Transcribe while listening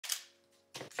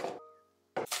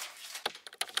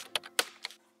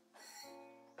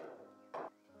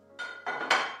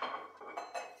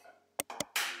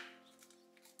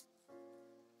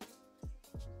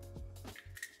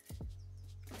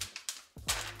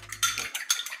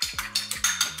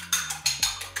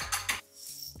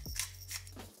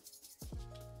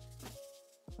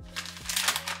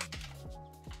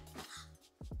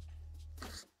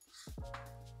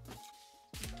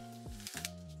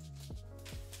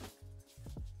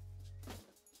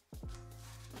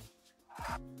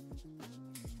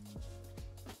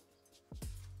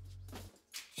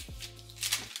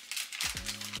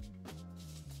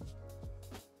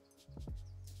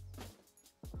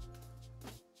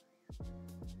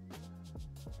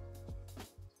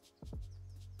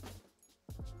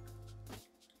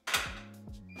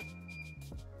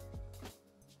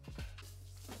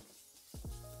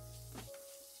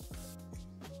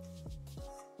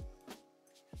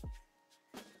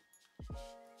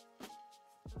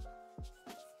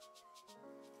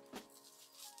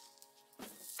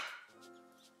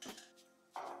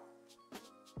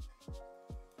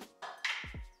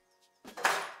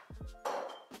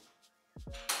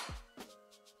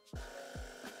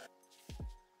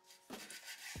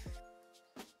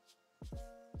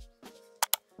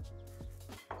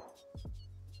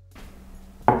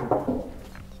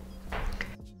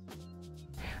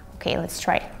Okay, let's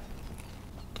try.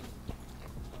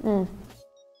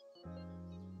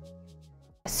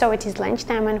 So it is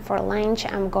lunchtime, and for lunch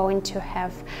I'm going to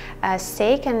have a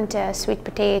steak and sweet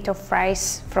potato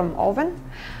fries from oven.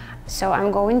 So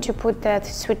I'm going to put that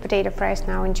sweet potato fries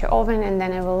now into oven, and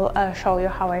then I will show you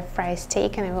how I fry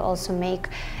steak, and I will also make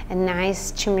a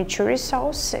nice chimichurri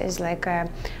sauce. It's like a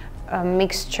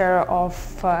mixture of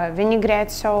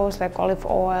vinaigrette sauce, like olive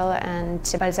oil and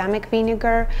balsamic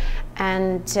vinegar,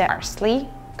 and parsley,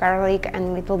 garlic, and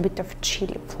a little bit of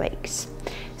chili flakes.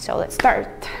 So let's start.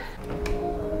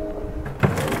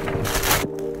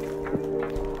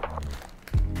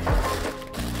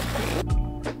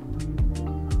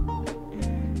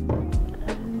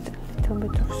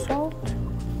 Bit of salt,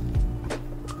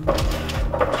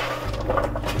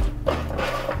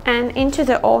 and into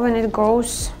the oven it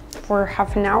goes for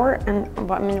half an hour, and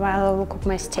meanwhile I will cook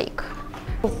my steak.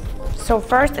 So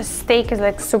first, a steak is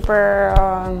like super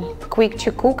quick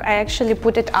to cook. I actually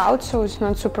put it out so it's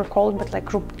not super cold, but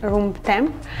like room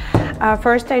temp.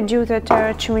 First I do that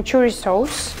chimichurri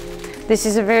sauce. This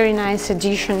is a very nice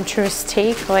addition to a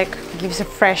steak, like gives a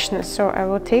freshness. So I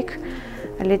will take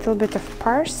a little bit of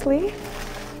parsley,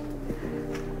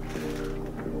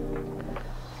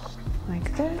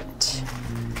 like that.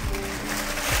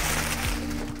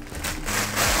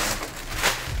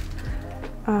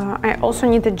 I also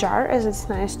need a jar, as it's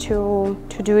nice to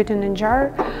do it in a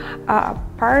jar.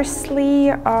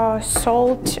 Parsley,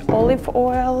 salt, olive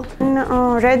oil,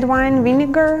 red wine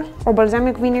vinegar or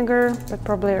balsamic vinegar, but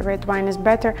probably red wine is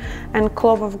better, and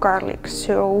clove of garlic.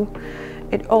 So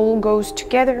it all goes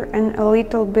together, and a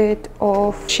little bit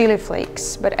of chili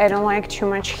flakes, but I don't like too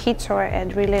much heat, so I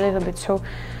add really a little bit. So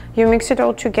you mix it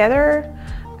all together,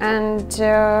 and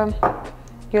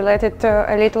you let it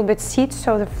a little bit sit,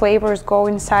 so the flavors go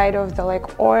inside of the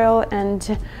like oil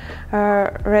and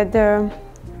red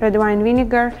wine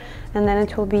vinegar, and then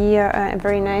it will be a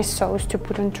very nice sauce to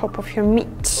put on top of your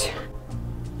meat.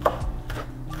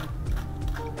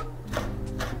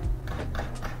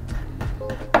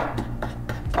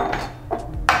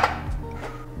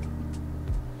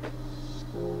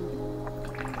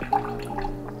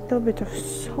 A little bit of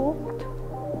salt,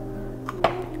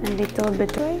 a little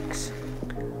bit of flakes,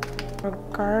 or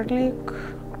garlic,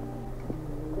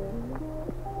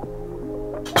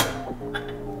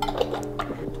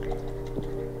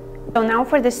 so now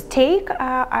for the steak,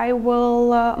 I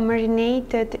will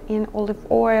marinate it in olive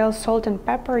oil, salt and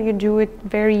pepper. You do it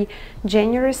very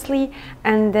generously,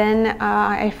 and then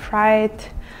I fry it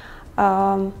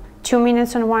 2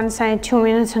 minutes on one side, 2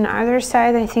 minutes on the other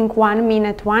side. I think 1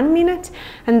 minute, 1 minute,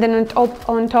 and then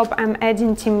on top I'm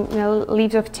adding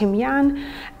leaves of thymian,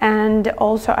 and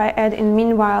also I add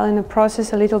meanwhile in the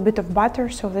process a little bit of butter,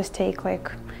 so the steak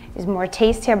like is more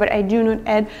tastier. But I do not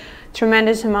add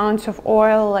tremendous amounts of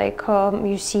oil like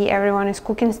you see everyone is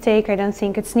cooking steak. I don't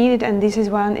think it's needed, and this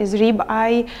one is rib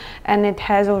eye, and it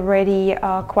has already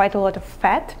quite a lot of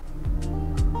fat.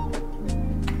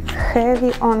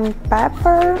 Heavy on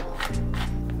pepper.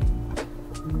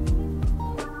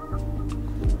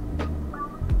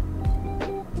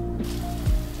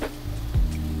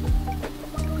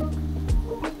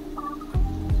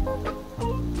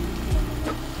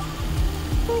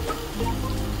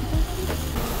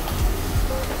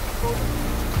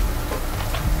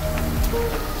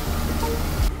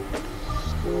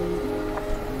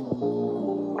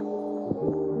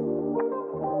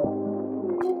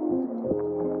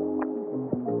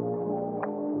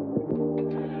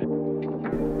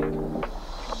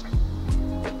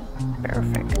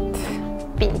 Perfect.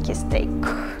 Pinky steak.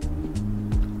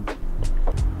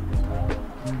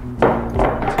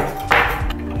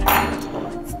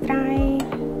 Let's try.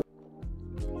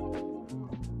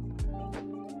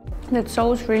 That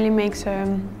sauce really makes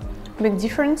a big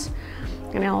difference,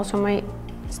 and I also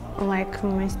like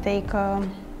my steak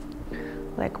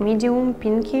like medium,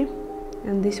 pinky,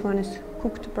 and this one is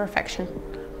cooked to perfection.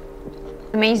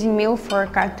 Amazing meal for a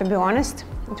cat, to be honest.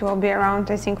 It will be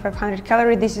around, I think, 500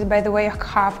 calories. This is, by the way,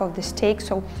 half of the steak,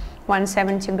 so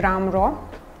 170 gram raw.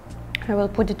 I will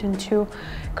put it into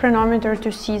chronometer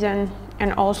to season,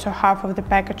 and also half of the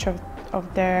package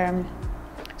of the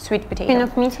sweet potato. In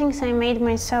of meetings, I made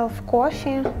myself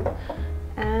coffee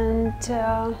and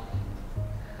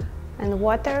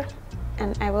water,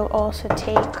 and I will also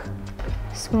take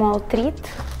small treat.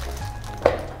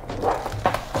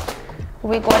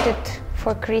 We got it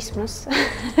for Christmas.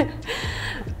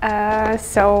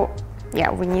 So yeah,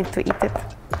 we need to eat it.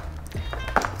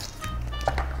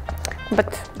 But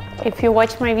if you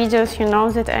watch my videos, you know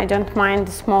that I don't mind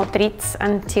the small treats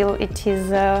until it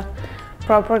is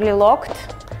properly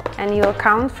locked, and you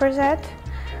account for that.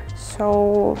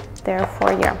 so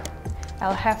therefore, yeah,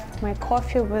 I'll have my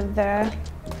coffee with the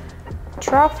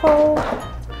truffle,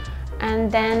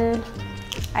 and then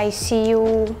I see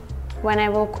you when I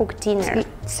will cook dinner.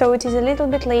 So it is a little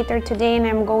bit later today and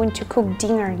I'm going to cook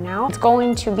dinner now. It's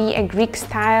going to be a Greek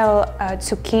style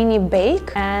zucchini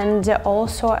bake and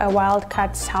also a wild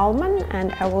cut salmon,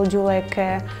 and I will do like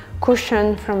a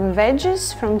cushion from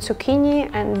veggies, from zucchini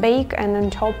and bake, and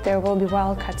on top there will be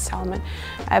wild cut salmon.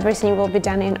 Everything will be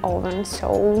done in oven,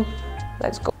 so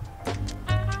let's go.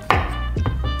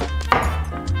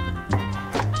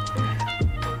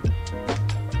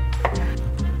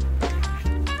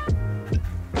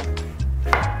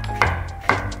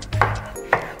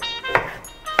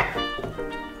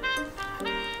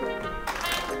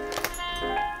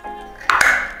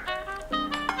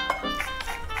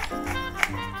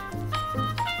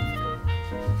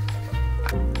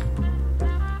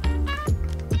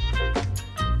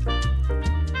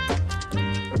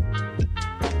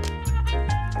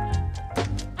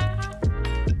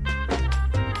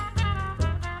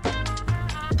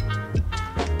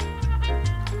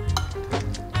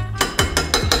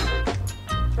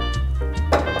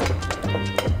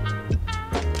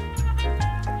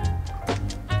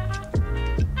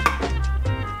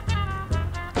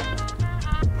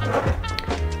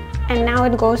 And now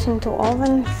it goes into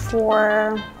oven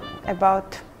for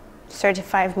about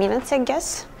 35 minutes, I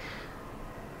guess,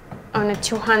 on a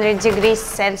 200 degrees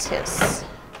Celsius.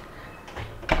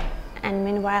 And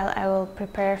meanwhile, I will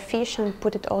prepare fish and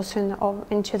put it also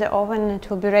into the oven. It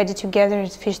will be ready together.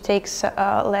 Fish takes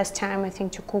less time, I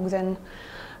think, to cook than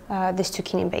this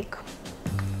zucchini bake.